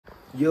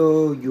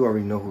Yo, you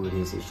already know who it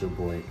is. It's your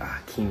boy,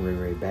 King Ray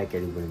Ray, back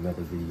at it with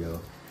another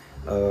video.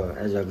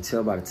 As y'all can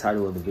tell by the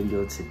title of the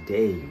video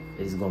today,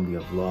 it is going to be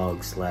a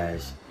vlog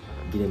slash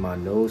getting my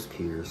nose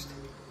pierced.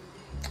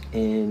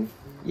 And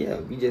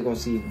yeah, we just going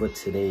to see what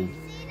today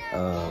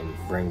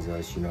brings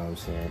us, you know what I'm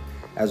saying?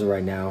 As of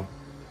right now,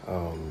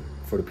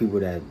 for the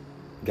people that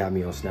got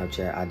me on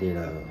Snapchat, I did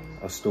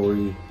a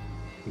story,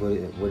 what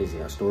is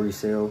it, a story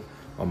sale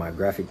on my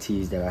graphic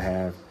tees that I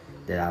have,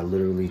 that I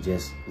literally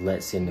just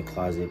let sit in the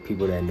closet.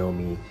 People that know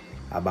me,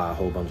 I buy a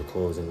whole bunch of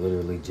clothes and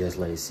literally just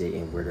let it sit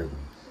and wear the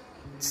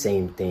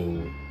same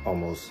thing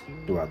almost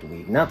throughout the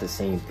week. Not the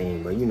same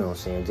thing, but you know what I'm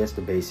saying, just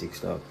the basic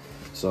stuff.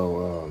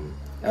 So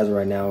as of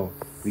right now,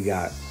 we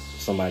got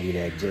somebody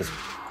that just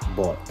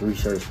bought 3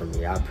 shirts from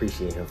me. I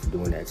appreciate him for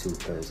doing that too,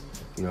 because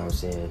you know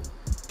what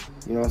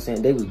I'm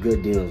saying, they was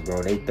good deals,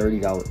 bro. They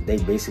 $30, they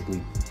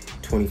basically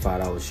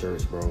 $25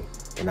 shirts, bro,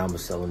 and I'm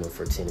selling them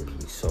for 10 a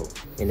piece. So,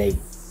 and they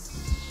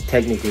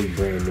technically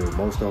brand new.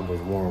 Most of them was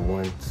worn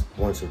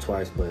once or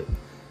twice, but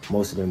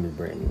most of them is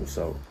brand new.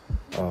 So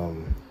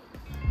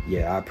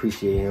yeah, I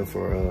appreciate him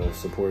for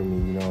supporting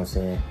me, you know what I'm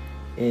saying?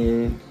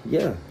 And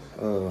yeah,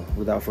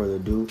 without further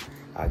ado,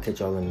 I'll catch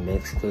y'all in the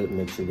next clip.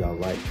 Make sure y'all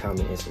like,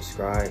 comment, and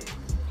subscribe.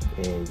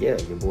 And yeah,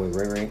 your boy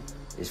Ray Ray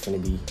is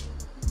finna be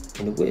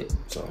in the whip.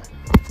 So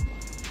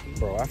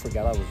bro, I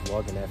forgot I was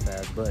vlogging that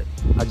fast, but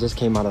I just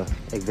came out of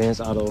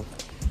Advanced Auto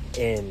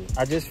and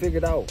I just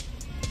figured out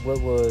what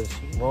was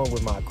wrong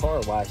with my car,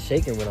 why it's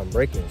shaking when I'm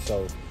braking.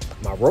 So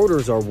my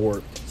rotors are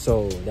warped,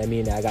 so that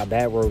means that I got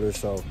bad rotors.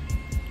 So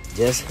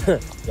just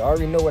y'all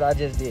already know what I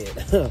just did.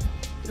 You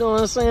know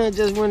what I'm saying?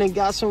 Just went and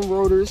got some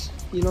rotors,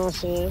 you know what I'm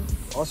saying?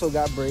 Also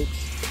got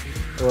brakes,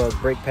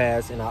 brake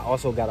pads, and I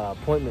also got an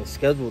appointment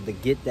scheduled to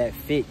get that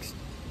fixed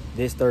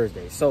this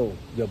Thursday. So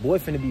your boy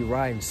finna be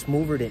riding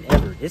smoother than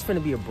ever. It's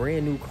finna be a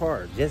brand new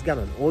car. Just got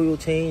an oil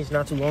change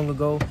not too long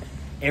ago.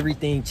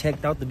 Everything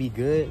checked out to be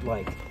good.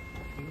 Like,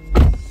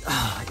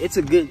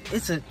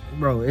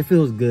 bro, it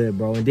feels good,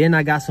 bro. And then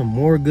I got some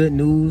more good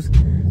news,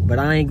 but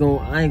I ain't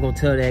gonna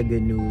tell that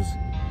good news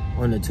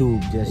on the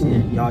tube just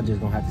yet. Y'all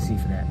just gonna have to see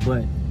for that.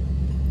 But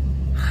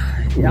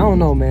yeah, I don't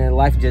know, man.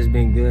 Life just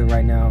been good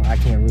right now. I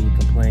can't really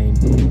complain.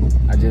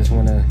 I just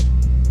wanna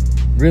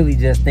really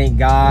just thank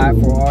God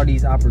for all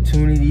these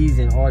opportunities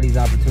and all these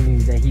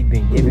opportunities that He's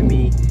been giving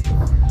me.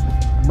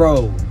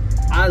 Bro,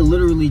 I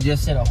literally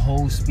just said a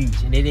whole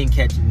speech and they didn't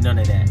catch none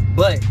of that.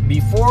 But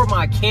before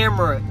my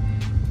camera,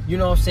 you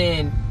know what I'm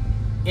saying,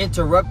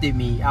 interrupted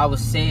me, I was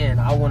saying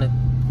I want to,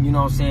 you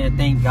know what I'm saying,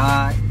 thank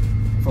God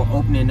for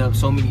opening up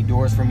so many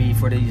doors for me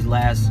for this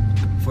last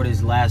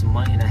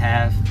month and a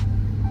half.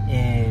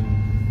 And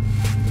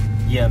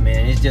yeah,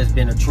 man, it's just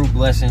been a true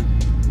blessing,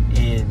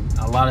 and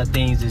a lot of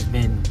things has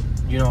been,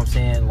 you know what I'm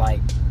saying, like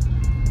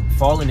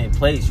falling in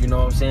place, you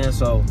know what I'm saying?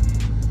 So,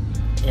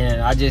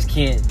 and I just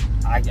can't,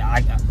 I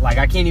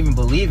can't even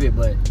believe it,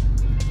 but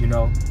you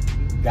know,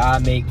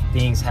 God make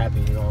things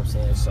happen, you know what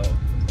I'm saying? So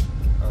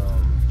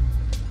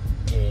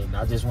and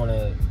I just want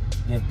to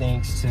give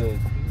thanks to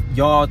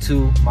y'all,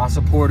 to my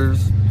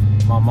supporters,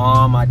 my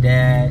mom, my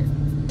dad,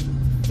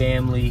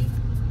 family,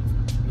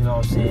 you know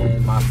what I'm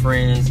saying, my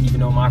friends. Even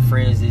though my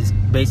friends is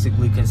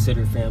basically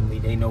considered family,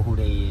 they know who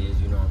they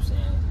is, you know what I'm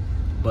saying?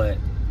 But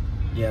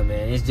yeah,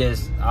 man, it's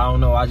just, I don't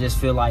know, I just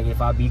feel like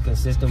if I be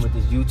consistent with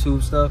this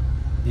YouTube stuff,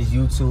 this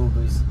YouTube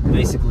is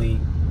basically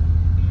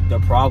the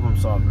problem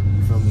solver,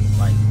 you feel me?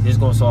 Like, this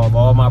gonna solve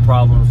all my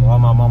problems, all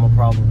my mama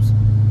problems,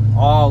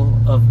 all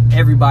of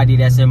everybody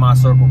that's in my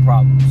circle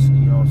problems,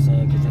 you know what I'm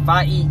saying? Because if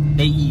I eat,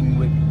 they eating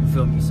with me, you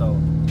feel me? So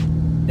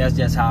that's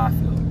just how I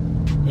feel.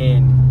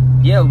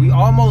 And yeah, we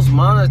almost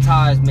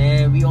monetized,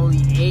 man. We only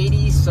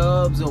 80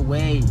 subs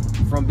away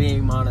from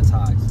being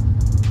monetized.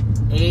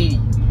 80.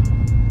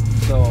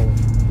 So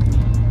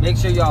make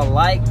sure y'all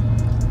like,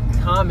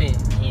 comment,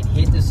 and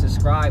hit the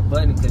subscribe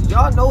button, because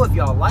y'all know if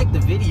y'all like the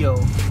video,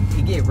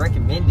 it get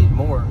recommended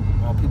more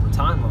on people's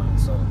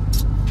timelines. So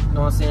you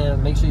know what I'm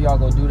saying, make sure y'all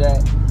go do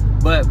that.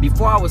 But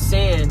before I was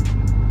saying,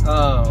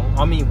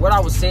 what I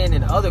was saying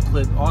in the other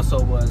clip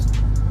also was,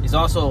 it's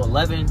also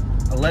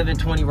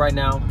 11:20 right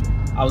now.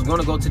 I was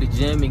gonna go to the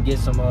gym and get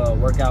some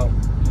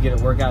get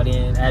a workout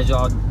in. As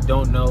y'all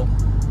don't know,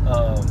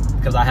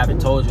 because I haven't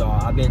told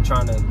y'all, I've been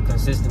trying to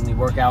consistently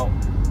work out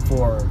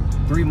for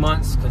 3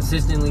 months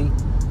consistently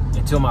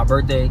until my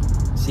birthday,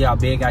 see how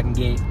big I can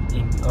get,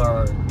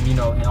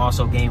 and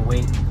also gain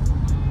weight.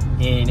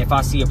 And if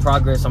I see a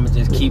progress, I'm gonna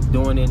just keep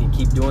doing it and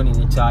keep doing it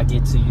until I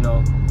get to, you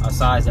know, a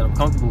size that I'm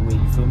comfortable with,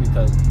 you feel me?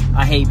 Because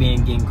I hate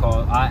getting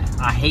called,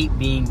 I hate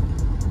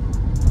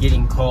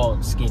getting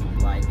called skinny.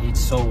 Like,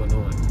 it's so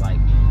annoying. Like,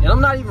 and I'm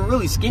not even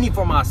really skinny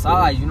for my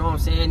size, you know what I'm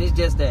saying? It's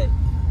just that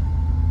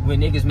when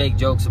niggas make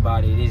jokes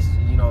about it, it's,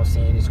 you know what I'm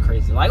saying, it's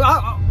crazy. Like,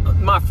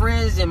 my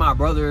friends and my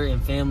brother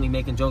and family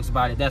making jokes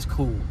about it, that's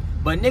cool.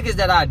 But niggas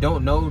that I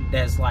don't know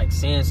that's like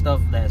saying stuff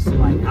that's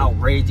like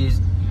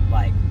outrageous,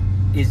 like,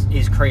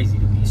 is crazy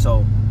to me.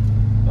 So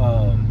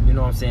you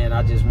know what I'm saying,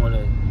 I just want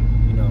to,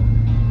 you know,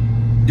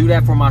 do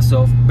that for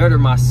myself, better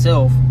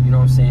myself, you know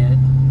what I'm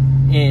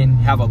saying, and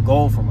have a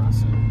goal for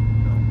myself.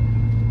 You know,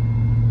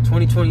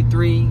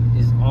 2023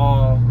 is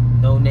all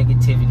no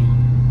negativity.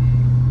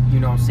 You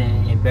know what I'm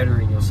saying, and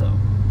bettering yourself.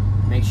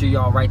 Make sure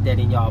y'all write that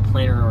in y'all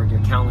planner or your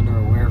calendar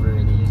or wherever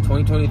it is.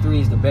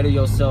 2023 is to better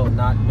yourself,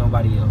 not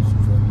nobody else. You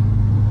feel me?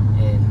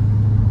 And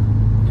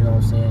you know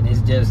what I'm saying?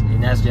 It's just,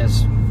 and that's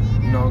just,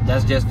 you know,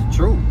 that's just the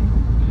truth.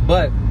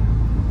 But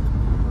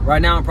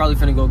right now, I'm probably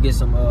finna go get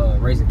some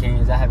Raising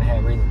Cane's. I haven't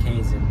had Raising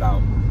Cane's in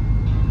about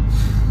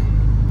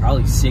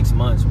probably 6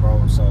 months,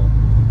 bro. So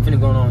I'm finna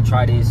go on and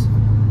try this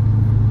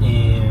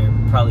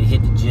and probably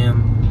hit the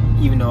gym.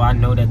 Even though I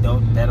know that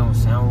don't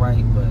sound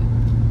right, but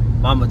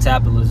my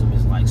metabolism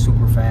is like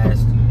super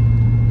fast,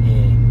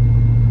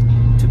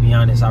 and to be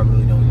honest, I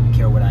really don't even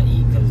care what I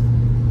eat, because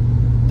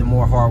the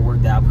more hard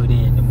work that I put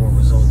in, the more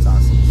results I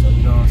see. So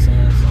you know what I'm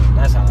saying? So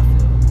that's how I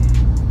feel.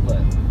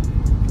 But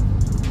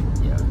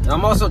yeah, and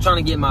I'm also trying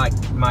to get my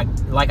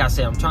like I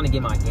said, I'm trying to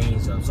get my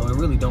gains up. So it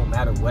really don't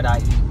matter what I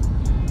eat.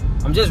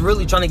 I'm just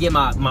really trying to get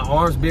my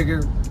arms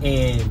bigger,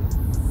 and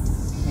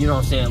you know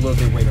what I'm saying, a little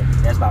bit weight on me.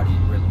 That's about it,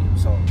 really.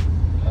 So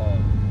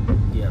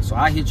yeah, so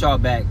I hit y'all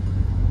back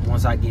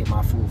once I get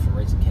my food for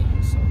Raising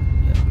Cane's. So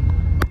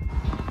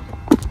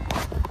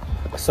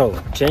yeah. So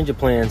change of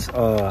plans.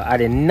 I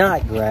did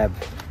not grab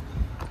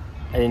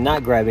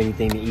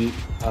anything to eat.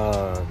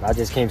 I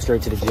just came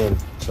straight to the gym.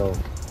 So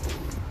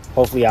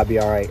hopefully I'll be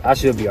all right. I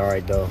should be all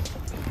right though.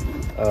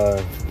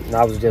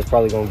 I was just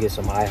probably gonna get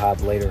some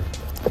IHOP later,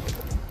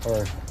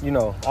 or you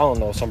know, I don't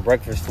know, some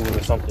breakfast food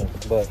or something.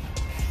 But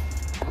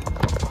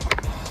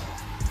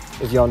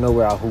if y'all know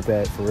where I hoop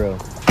at, for real,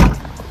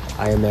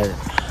 I am at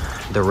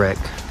the Rec.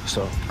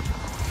 So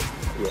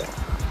yeah,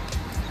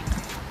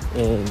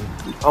 and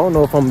I don't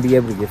know if I'm gonna be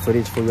able to get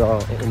footage for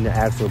y'all in the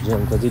actual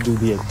gym, because it do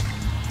be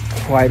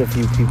quite a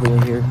few people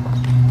in here,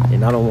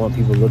 and I don't want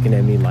people looking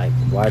at me like,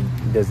 why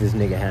does this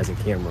nigga has a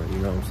camera? You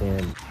know what I'm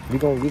saying? We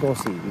gonna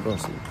see.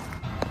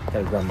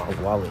 Gotta grab my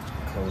wallet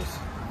because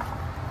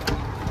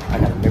I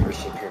got a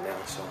membership here now.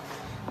 So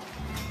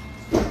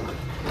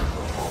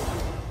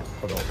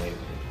hold on, wait a minute.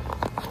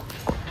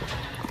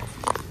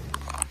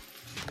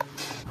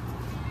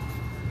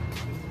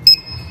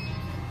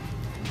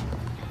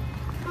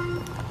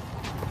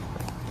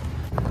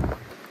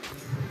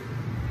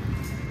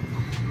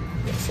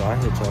 So I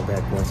hit y'all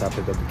back once I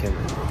pick up the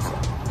camera. So.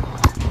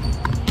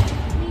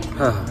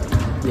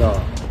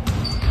 Y'all,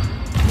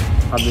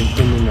 I've been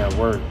putting in that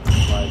work.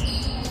 Like,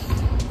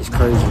 it's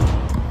crazy.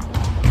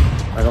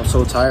 Like, I'm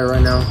so tired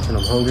right now, and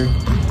I'm hungry. I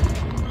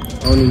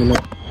don't even know.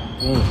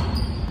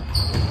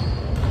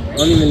 I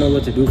don't even know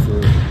what to do for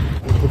it.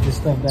 Put this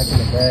stuff back in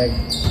the bag.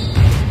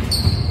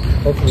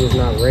 Hopefully it's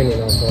not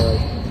raining outside.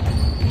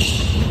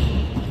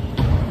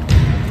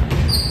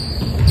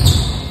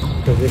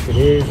 Because if it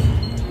is,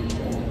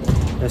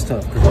 that's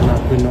tough, because I'm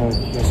not putting on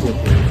my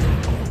sweatpants.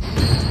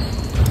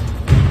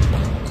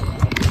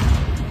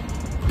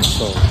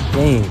 So,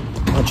 dang,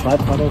 my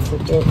tripod on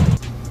flipped up.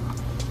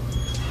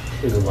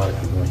 There's a lot of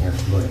people in here,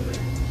 but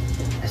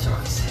that's all I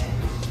can say.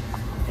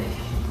 Hey,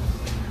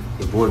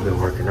 your boy been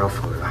working out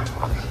for it.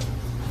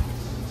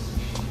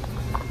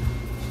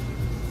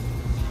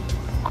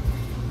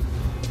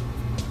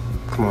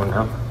 Come on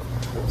now.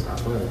 Stop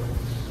playing.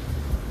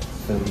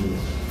 It's gonna be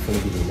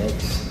the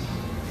next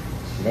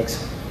one.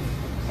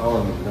 I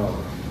don't even know.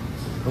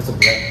 What's a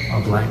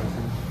black?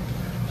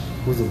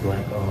 Who's a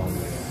black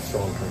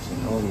strong person?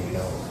 I don't even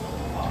know.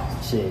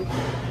 Shit.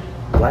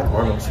 Black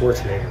Arnold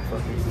Schwarzenegger.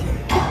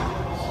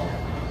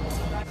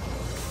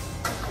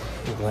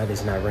 I'm glad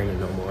it's not raining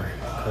no more.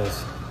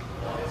 Cause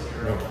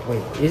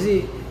wait, is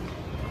it?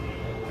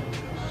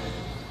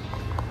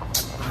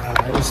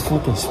 It's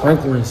fucking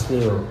sprinkling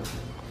still.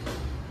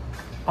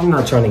 I'm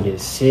not trying to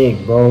get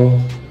sick, bro.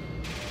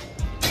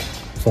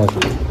 Fuck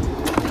it.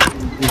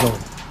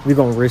 We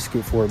gonna risk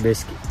it for a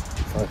biscuit.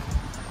 Fuck it.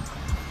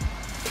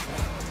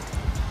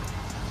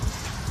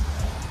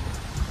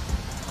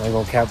 I ain't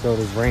gonna cap though,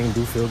 this rain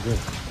do feel good.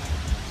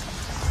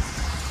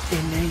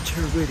 In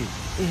nature with it.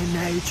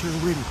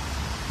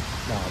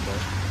 Nah, bro.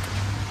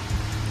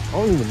 I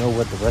don't even know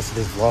what the rest of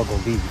this vlog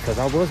gonna be, because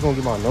I was gonna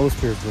get my nose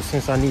pierced, but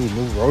since I need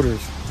new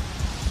rotors,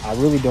 I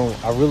really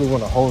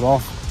want to hold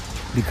off,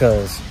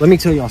 because let me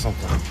tell y'all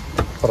something.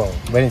 Hold on,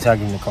 wait until I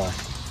get in the car.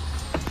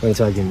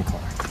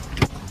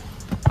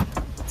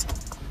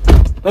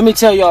 Let me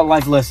tell y'all a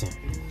life lesson.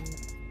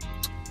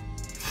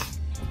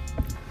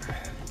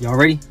 Y'all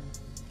ready?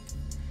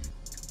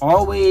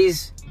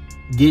 Always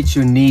get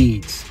your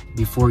needs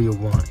before your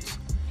wants.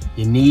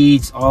 Your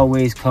needs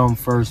always come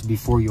first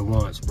before your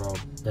wants, bro.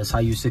 That's how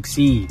you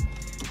succeed.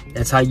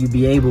 That's how you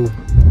be able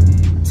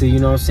to, you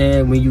know what I'm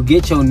saying? When you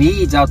get your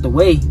needs out the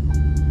way,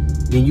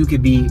 then you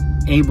could be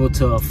able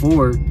to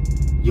afford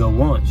your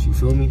wants, you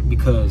feel me?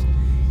 Because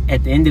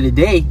at the end of the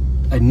day,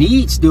 a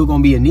need still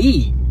gonna be a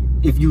need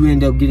if you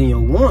end up getting your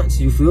wants,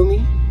 you feel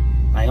me?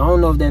 Like, I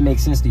don't know if that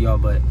makes sense to y'all,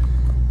 but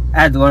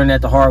I had to learn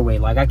that the hard way.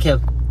 Like, I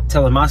kept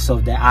telling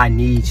myself that I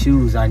need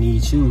shoes. I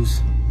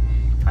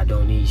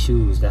don't need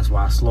shoes. That's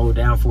why I slowed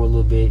down for a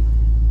little bit.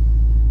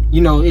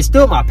 You know, it's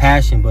still my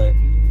passion, but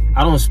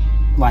I don't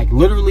like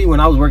literally when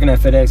I was working at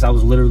FedEx, I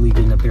was literally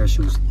getting a pair of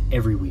shoes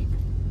every week.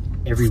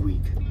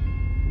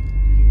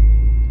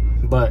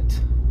 But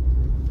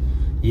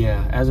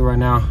yeah, as of right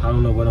now, I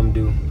don't know what I'm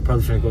gonna do.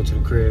 Probably finna go to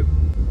the crib.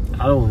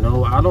 I don't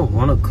know. I don't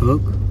want to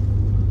cook,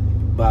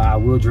 but I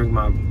will drink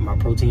my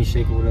protein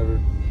shake or whatever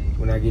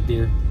when I get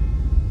there.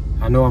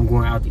 I know I'm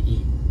going out to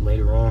eat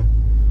later on,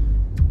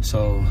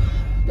 so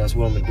that's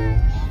what I'm gonna do.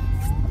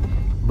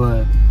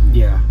 But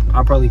yeah,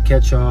 I'll probably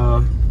catch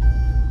y'all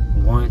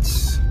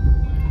once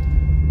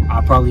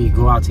I'll probably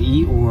go out to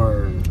eat,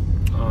 or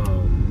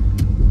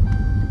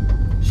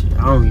shit,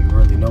 I don't even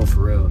really know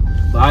for real.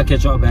 But I'll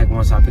catch y'all back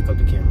once I pick up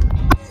the camera.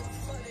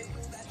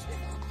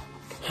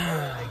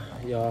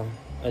 Y'all,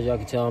 as y'all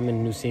can tell, I'm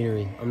in new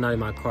scenery. I'm not in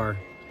my car.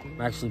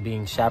 I'm actually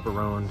being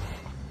chaperoned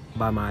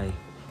by my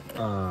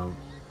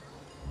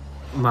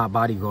my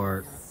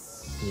bodyguard.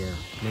 Yeah,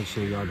 make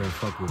sure y'all don't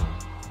fuck with him.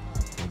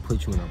 Don't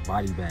put you in a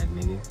body bag,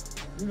 nigga.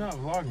 You're not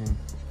vlogging.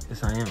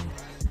 Yes, I am.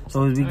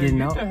 So as we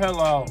getting out. Get the hell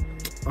out.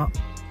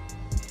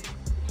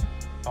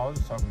 I was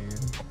just talking to you.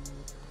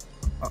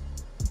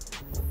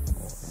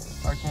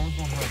 Alright, come on, let's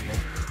go home, bro.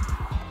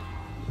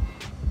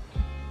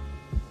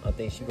 I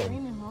think she gonna.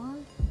 Raining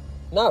hard?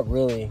 Not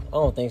really. I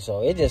don't think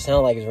so. It just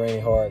sounds like it's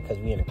raining hard because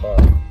we in the car.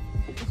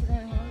 It's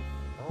raining hard?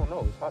 I don't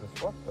know. It's hot as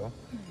fuck, though.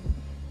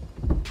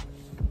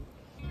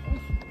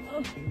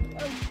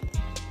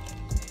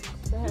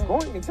 You're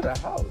going into the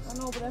house. I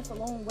know, but that's a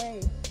long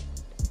way.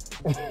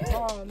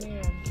 Oh,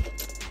 man.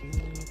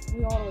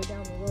 We all the way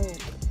down the road.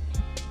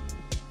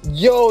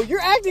 Yo,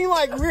 you're acting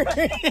like we're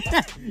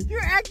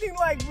you're acting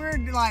like we're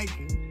like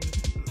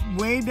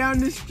way down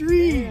the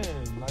street.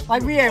 Man,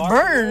 Like we at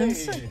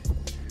Burns.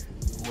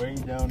 Way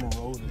down the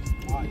road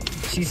is hot.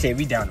 She said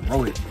we down the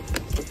road.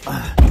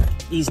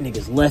 These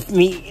niggas left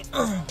me.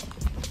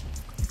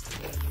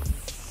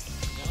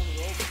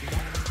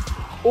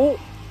 Oh.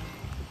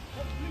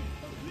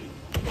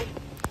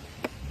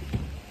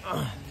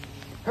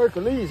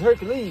 Hercules.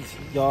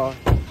 Y'all,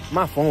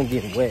 my phone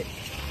getting wet.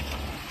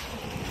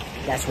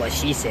 That's what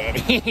she said.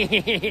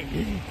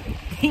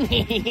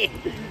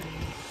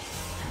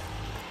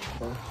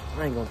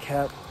 I ain't gonna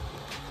cap.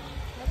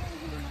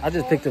 I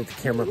just picked up the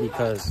camera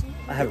because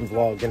I haven't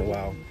vlogged in a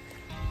while.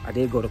 I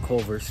did go to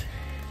Culver's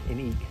and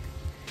eat.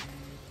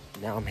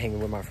 Now I'm hanging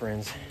with my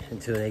friends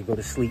until they go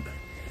to sleep.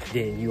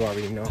 Then you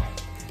already know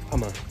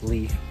I'ma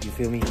leave. You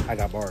feel me? I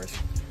got bars.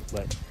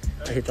 But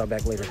I'll hit y'all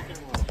back later.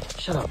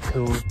 Shut up,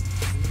 Coon.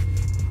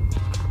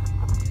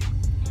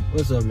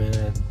 What's up,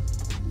 man?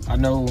 I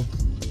know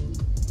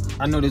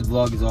this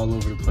vlog is all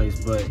over the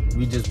place, but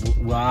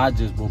I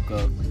just woke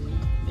up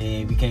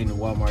and we came to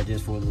Walmart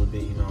just for a little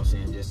bit, you know what I'm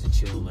saying, just to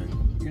chill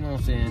and, you know what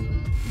I'm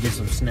saying, get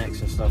some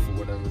snacks and stuff or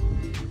whatever.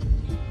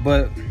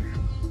 But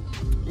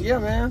yeah,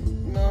 man,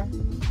 you know,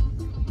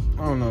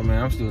 I don't know,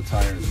 man, I'm still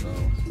tired, so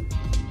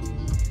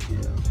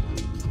yeah.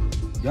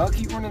 Y'all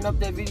keep running up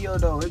that video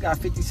though. It got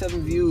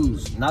 57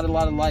 views, not a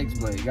lot of likes,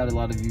 but it got a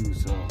lot of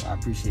views, so I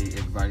appreciate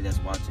everybody that's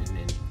watching,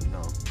 and you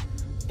know,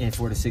 and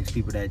for the 6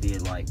 people that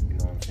did like, you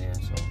know what I'm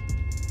saying, so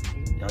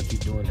y'all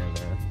keep doing that,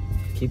 man.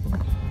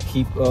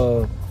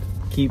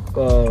 Keep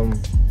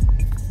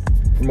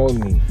promoting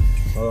me.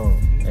 Hold on.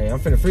 Hey, I'm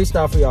finna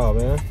freestyle for y'all,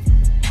 man.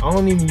 I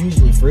don't even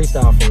usually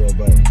freestyle for real,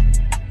 but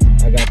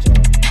I got y'all.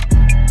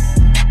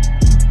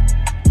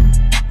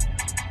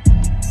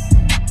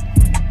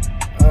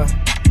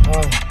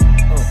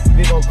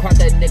 We gon' crack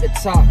that nigga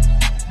top.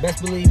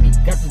 Best believe me,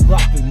 got this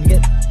block, you nigga.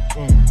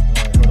 Alright,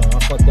 hold on, I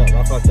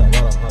fucked up.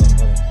 Hold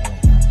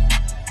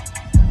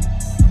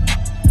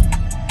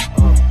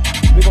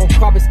on. We gon'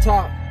 crop his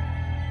top.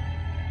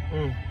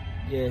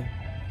 Yeah.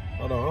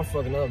 Hold on, I'm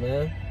fucking up,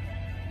 man.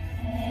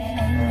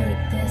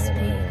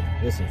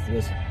 Alright, listen.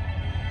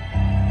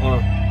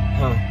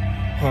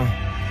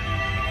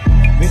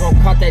 We gon'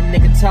 cut that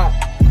nigga top.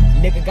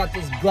 Nigga got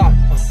this Glock.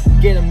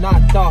 Get him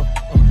knocked off.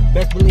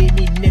 Best believe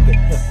me, nigga.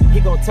 He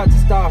gon' touch the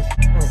stars.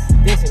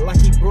 Dancing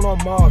like he Bruno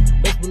Mars.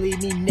 Best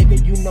believe me,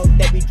 nigga. You know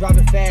that we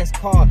driving fast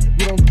cars.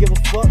 We don't give a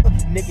fuck,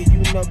 nigga.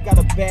 You know got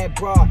a bad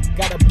bra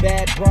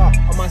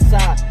on my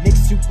side. Nigga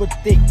super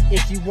thick.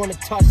 If she wanna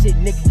toss it,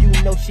 nigga, you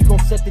know she gon'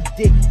 suck the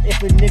dick.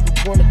 If a nigga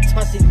wanna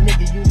toss it,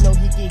 nigga, you know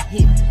he get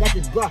hit. Got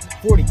this Glock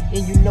 40,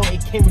 and you know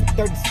it came with a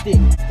 30 stick.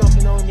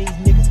 Stomping on these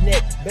niggas'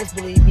 neck. Best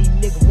believe me,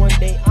 nigga. One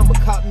day I'ma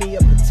cop me a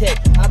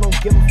Protect. I don't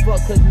give a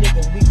fuck, cause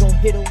nigga, we gon'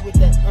 hit him with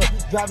that.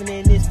 Driving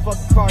in this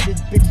fucking car,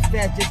 this bitch is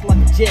fast just like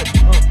a jet.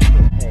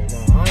 Hey, no,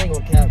 I ain't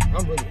gonna cap.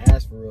 I'm really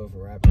ass for real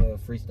for rap,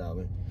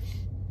 freestyling.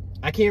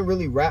 I can't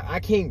really rap. I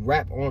can't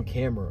rap on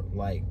camera.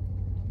 Like,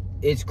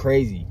 it's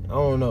crazy. I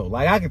don't know.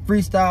 Like, I can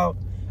freestyle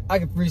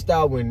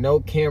with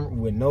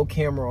no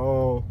camera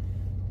on.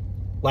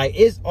 Like,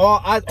 it's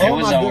all. It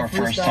was our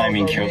first time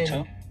in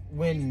Kyoto.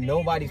 When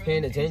nobody's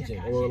paying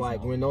attention, or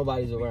like when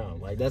nobody's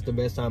around. Like, that's the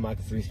best time I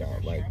can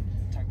freestyle. Like,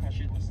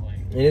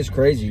 and it's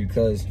crazy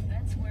because,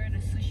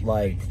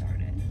 like,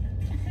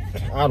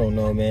 I don't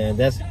know, man.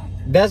 That's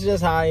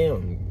just how I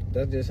am.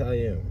 That's just how I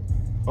am.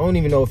 I don't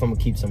even know if I'm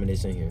gonna keep some of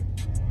this in here.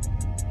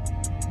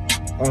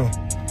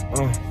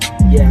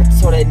 Yeah, I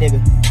told that nigga.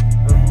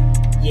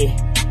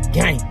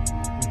 Gang.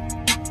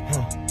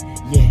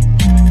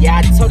 Yeah,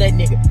 I told that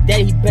nigga that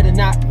he better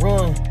not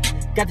run.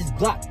 Got this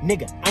Glock,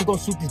 nigga, I'm gon'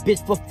 shoot this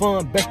bitch for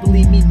fun. Best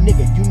believe me,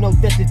 nigga, you know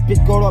that this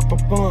bitch go up a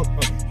bump.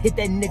 Hit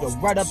that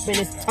nigga right up in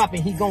his top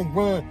and he gon'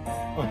 run.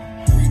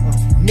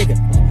 Nigga,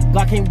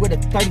 Glock came with a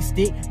 30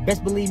 stick.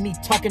 Best believe me,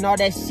 talking all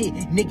that shit.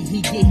 Nigga,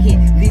 he get hit.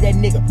 Leave that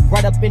nigga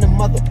right up in the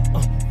mother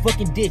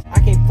fucking ditch. I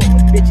can't fuck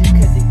with bitches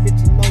cause these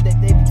bitches know that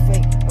they be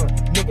fake.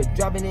 Nigga,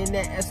 dropping in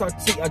that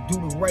SRT, I do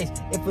the race.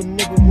 If a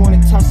nigga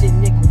wanna toss it,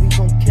 nigga, we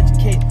gon' catch a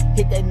case.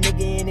 Hit that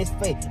nigga in his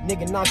face.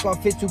 Nigga, knock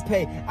off his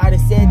toupee. I done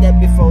said that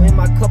before in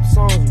my couple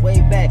songs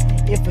way back.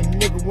 If a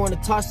nigga wanna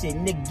toss it,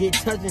 nigga, get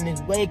touching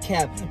his way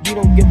cap. We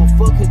don't give a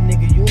fuck cause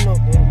nigga, you know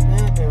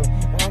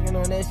talking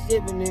on that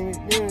shit, but nigga,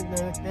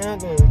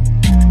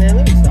 man,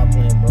 let me stop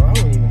playing, bro. I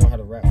don't even know how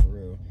to rap for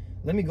real.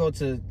 Let me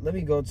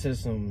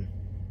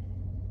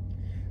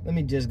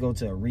just go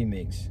to a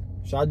remix.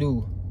 Should I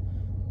do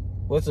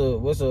what's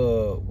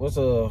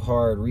a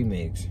hard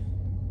remix?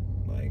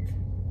 Like,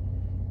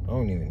 I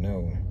don't even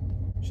know.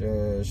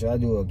 Should I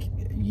do a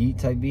Yeet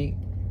type beat?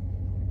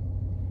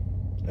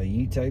 A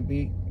Yeet type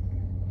beat?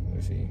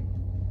 Let's see.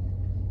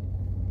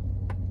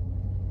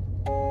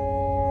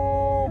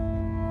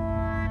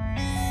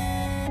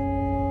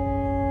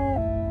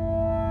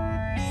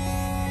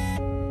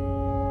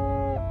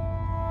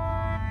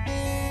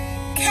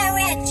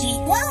 Karachi,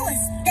 what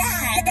was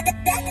that?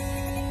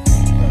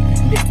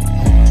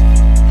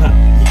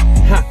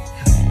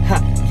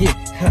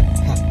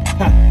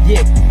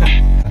 Yeah.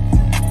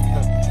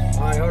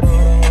 Alright, hold on.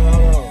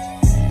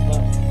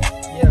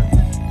 Yeah.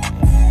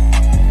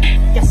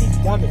 Got these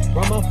diamonds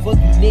round my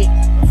fucking neck.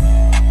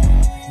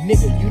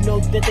 Nigga, you know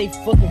that they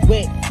fucking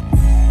wet.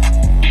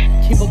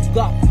 Keep a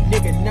Glock,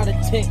 nigga, not a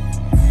tank.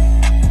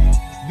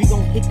 We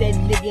gon' hit that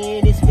nigga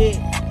in his head.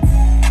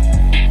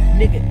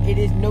 Nigga, it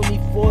is no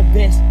need for a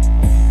vest.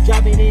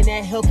 Dropping in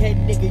that Hellcat,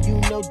 nigga, you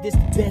know this the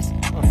best.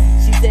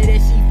 She said that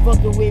she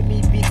fucking with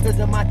me because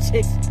of my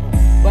chicks.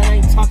 But I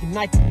ain't talking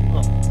Nike,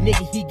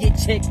 nigga, he get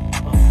checked.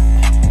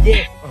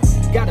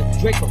 Got a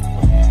Draco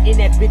in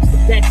that bitch, the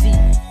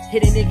backseat.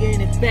 Hit a nigga in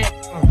his back,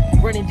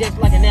 running just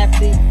like an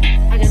athlete.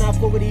 I cannot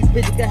fuck with these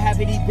bitches, got half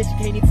of these bitches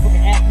can't even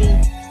fucking at me.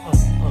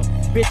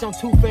 Bitch, I'm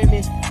too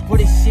famous for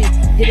this shit.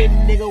 Hit a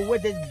nigga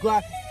with this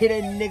Glock, hit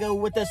a nigga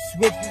with a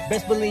switch.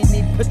 Best believe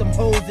me, put them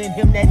holes in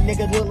him, that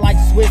nigga look like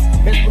Swiss.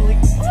 Best believe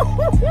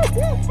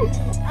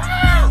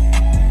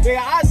nigga,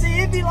 I see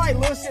it be like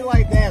little shit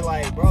like that,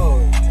 like, bro,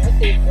 that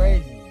shit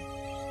crazy.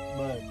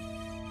 But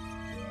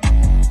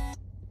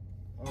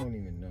I don't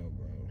even know,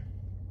 bro.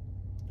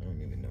 I don't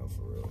even know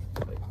for real.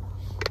 Like,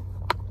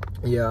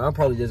 yeah, I'm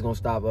probably just gonna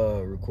stop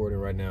recording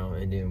right now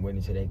and then wait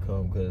until they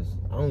come, because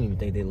I don't even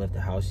think they left the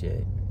house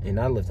yet. And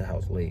I left the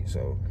house late,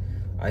 so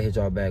I hit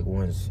y'all back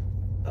once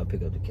I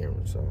pick up the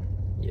camera, so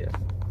yeah.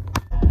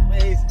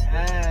 Face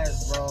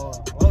ass, bro.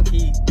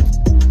 Low-key,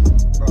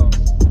 bro.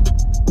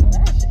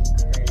 That shit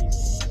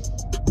crazy.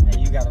 Hey,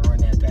 you gotta run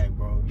that back,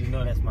 bro. You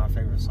know that's my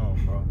favorite song,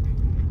 bro.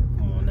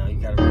 Come on now, you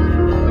gotta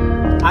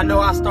run that back. I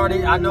know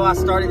I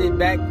started it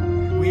back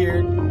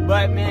weird,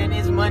 but man,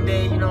 it's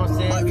Monday, you know what I'm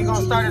saying? We're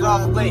gonna start it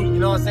off late, you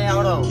know what I'm saying?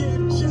 Hold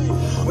on.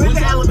 Went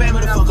to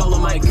Alabama to fuck all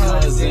of my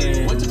cousins.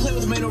 Went to play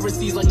with men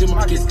overseas like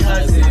DeMarcus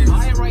Cousins. I'm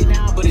buying right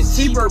now, but it's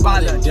cheaper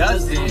by the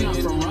dozen. I'm not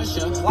from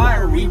Russia. Why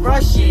are we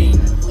rushing?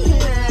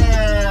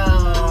 Yeah.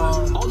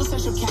 All this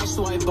extra cash,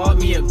 so I bought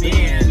me a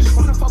Benz. Just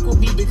trying to fuck with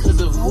me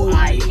because of who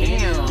I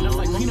am. Not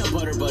like peanut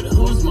butter, but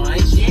who's my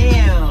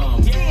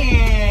jam?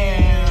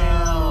 Damn.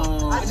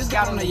 I just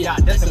got on a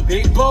yacht, that's a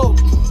big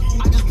boat.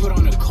 I just put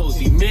on a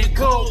cozy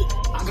mid-coat.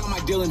 I got my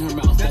deal in her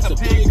mouth, that's a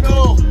big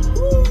goal.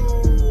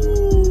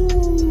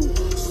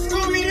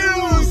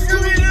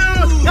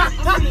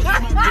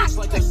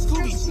 Like a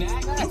Scooby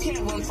snack. You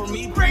can't run from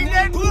me. Bring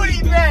that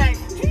booty back.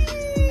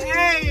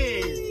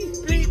 Hey.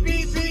 Beep,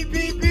 beep, beep,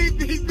 beep, beep,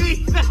 beep,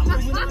 beep.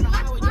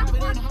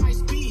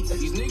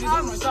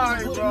 I'm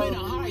sorry, bro.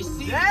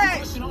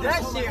 That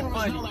shit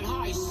funny.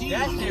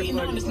 That shit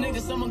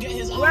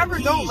funny. Whoever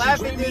don't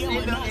laugh at this in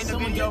the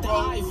video,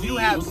 bro, you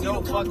have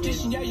no fucking.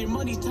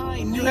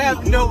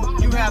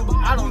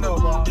 I don't know,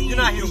 bro. You're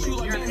not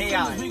human. You're an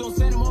AI.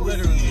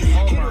 Literally.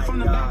 Oh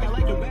my god.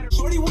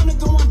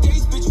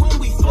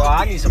 Bro,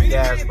 I need some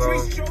gas, bro.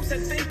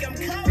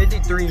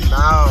 53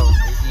 miles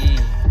to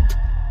eat.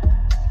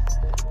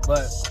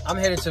 But I'm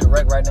headed to the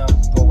rec right now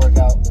to go work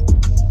out.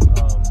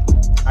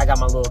 I got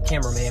my little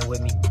cameraman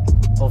with me.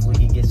 Hopefully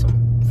he gets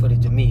some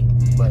footage of me.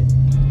 But,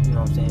 you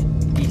know what I'm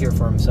saying? He here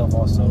for himself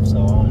also,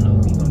 so I don't know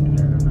if he's gonna do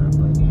that or not.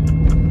 But,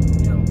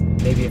 you know,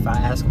 maybe if I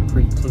ask him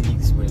pretty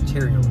please with a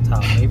cherry on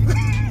top, maybe.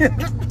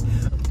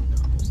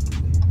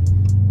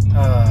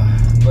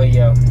 But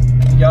yeah,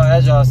 y'all,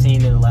 as y'all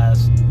seen in the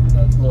last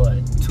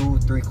little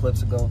 2-3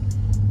 clips ago,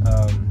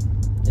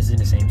 it's in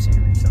the same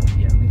series. So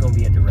yeah, we're gonna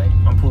be at the rec.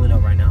 I'm pulling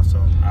up right now,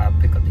 so I'll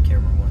pick up the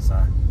camera once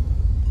I, you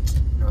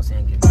know what I'm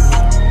saying, get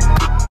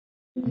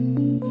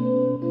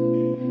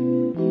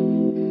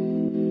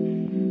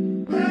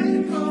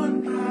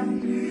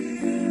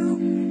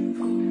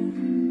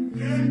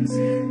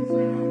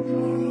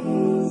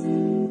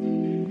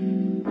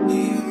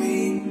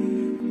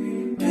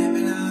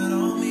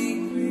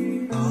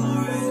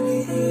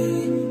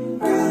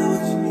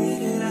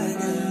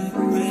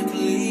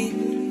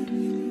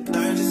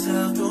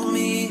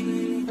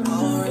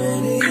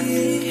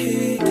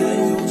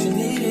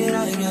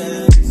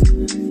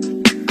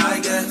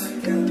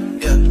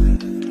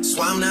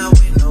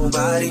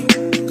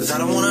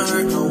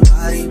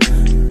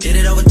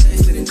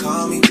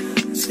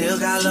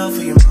love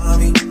for your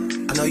mommy.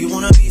 I know you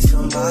wanna be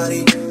somebody,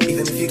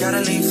 even if you gotta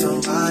leave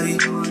somebody.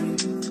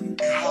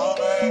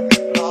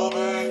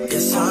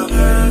 Yes, I'm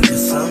hurt,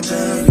 yes, I'm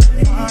dead.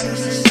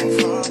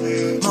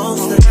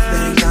 Most of the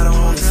things I don't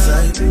wanna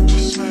say.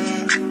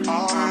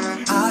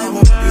 I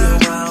won't be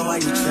around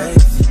while you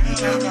chase.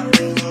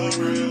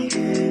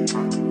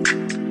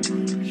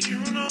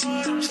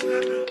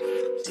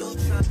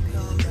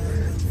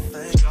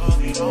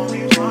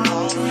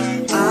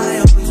 I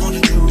always want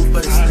the truth,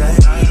 but it's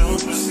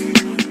dangerous.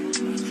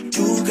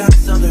 You got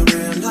something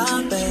real,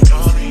 not bad.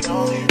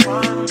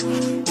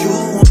 You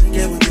wanna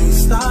get with me,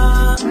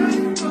 stop.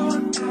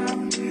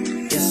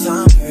 Yes,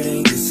 I'm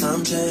hurting, yes, I'm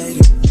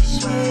jaded.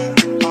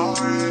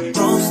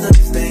 Most of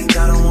these things I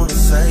don't wanna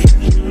say.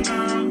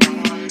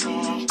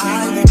 I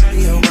won't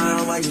be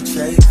around while you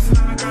chase.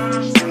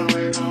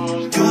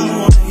 You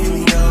wanna hit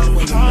me up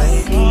when you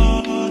make it.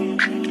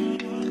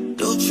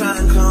 You'll try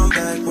and come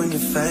back when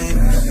you're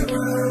famous.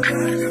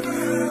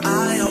 I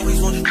always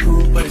want the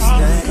truth, but it's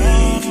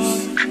dangerous.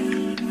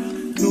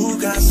 You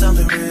got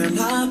something real,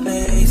 not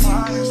basic.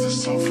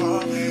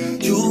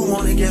 You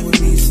wanna get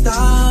with me,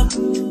 stop.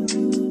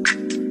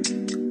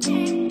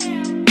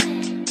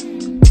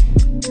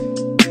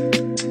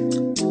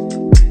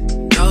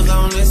 Y'all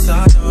on this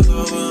side, y'all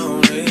over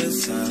on this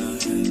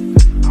side.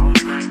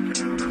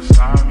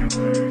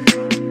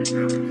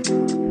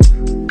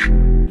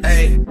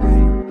 Hey,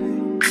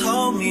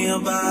 told me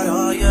about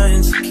all your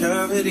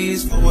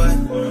insecurities, for what?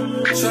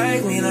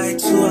 Drag me like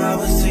 2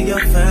 hours to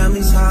your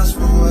family's house,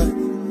 for what?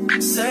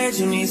 Said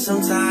you need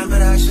some time,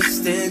 but I should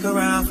stick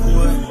around, for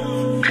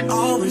what?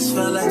 Always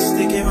felt like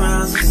sticking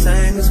around's the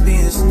same as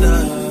being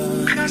stuck.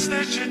 That's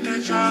that shit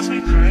that drives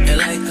me crazy. And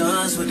like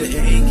guns with the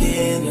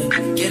aching,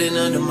 getting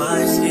under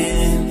my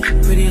skin.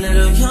 Pretty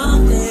little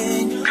young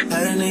thing,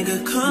 had a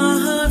nigga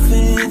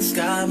convinced,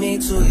 got me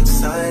too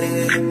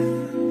excited.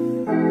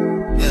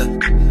 Yeah,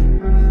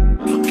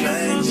 you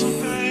play me.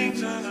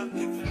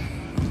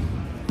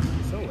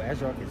 So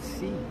as y'all can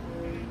see,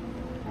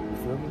 you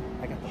feel me?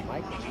 I got the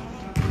mic.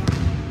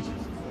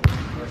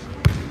 First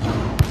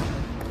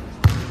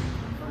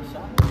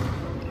shot.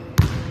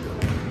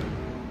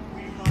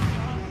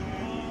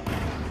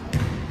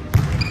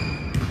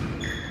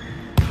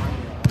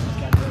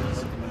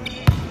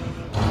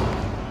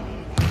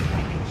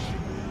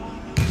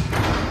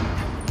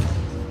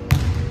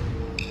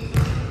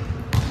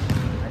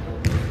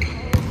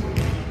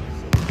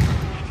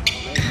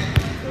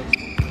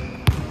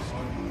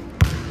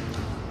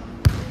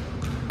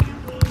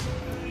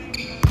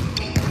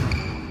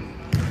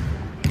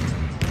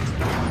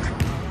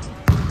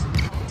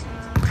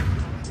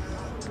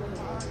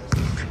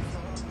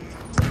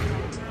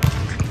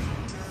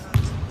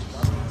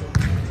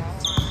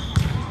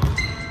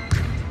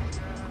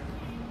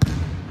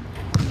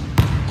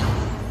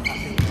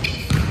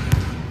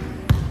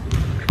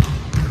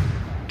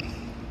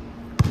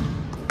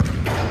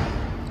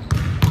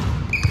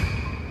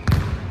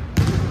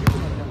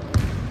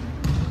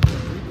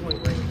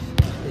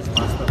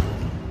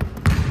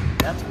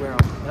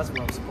 That's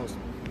where I'm supposed to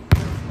be.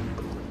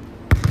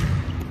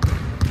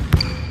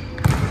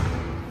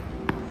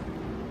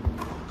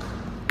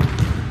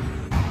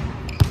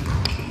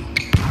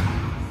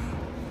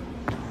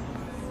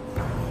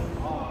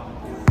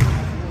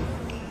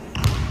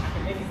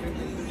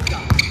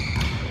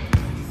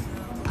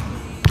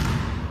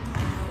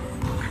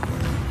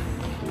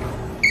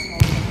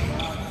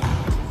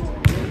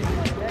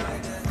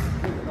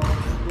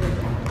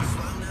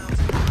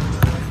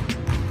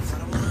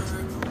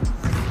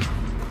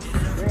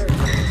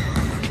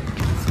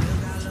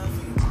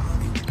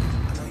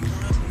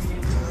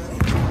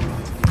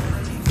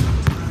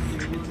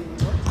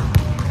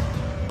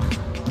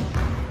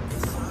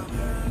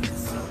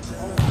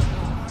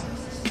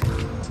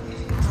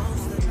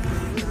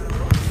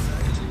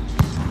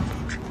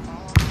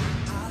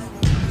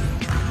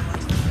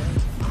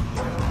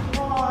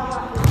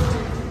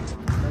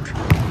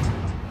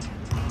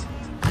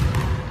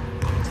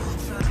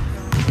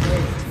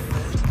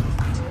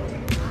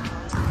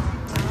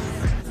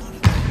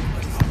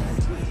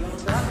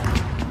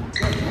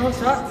 No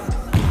shot.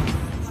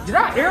 Did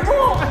I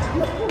airball?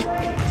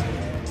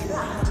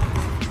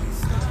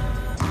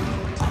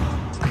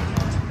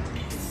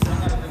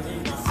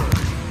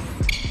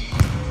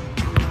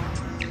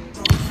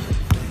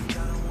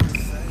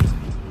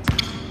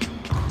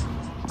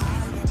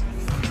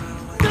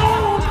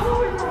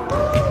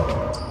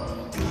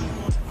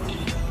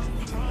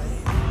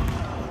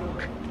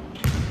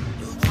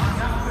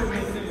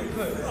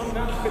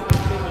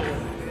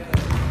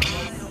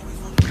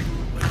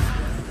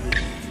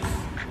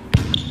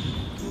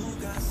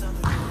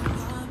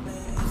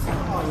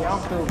 I'm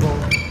still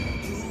going.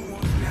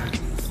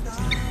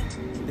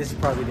 This is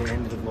probably the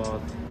end of the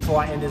vlog.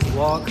 Before I end this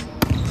vlog,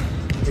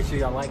 make sure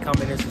y'all like,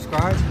 comment, and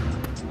subscribe.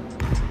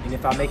 And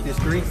if I make this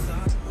 3,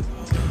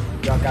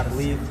 y'all gotta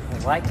leave a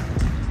like.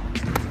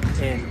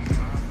 And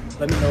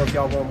let me know if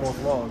y'all want more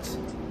vlogs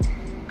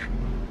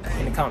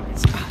in the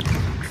comments.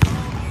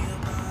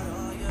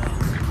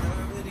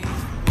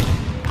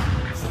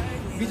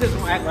 You just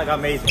gonna act like I'm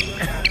amazing.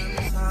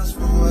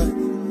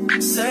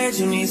 Said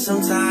you need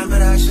some time,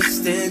 but I should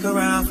stick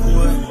around for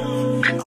what?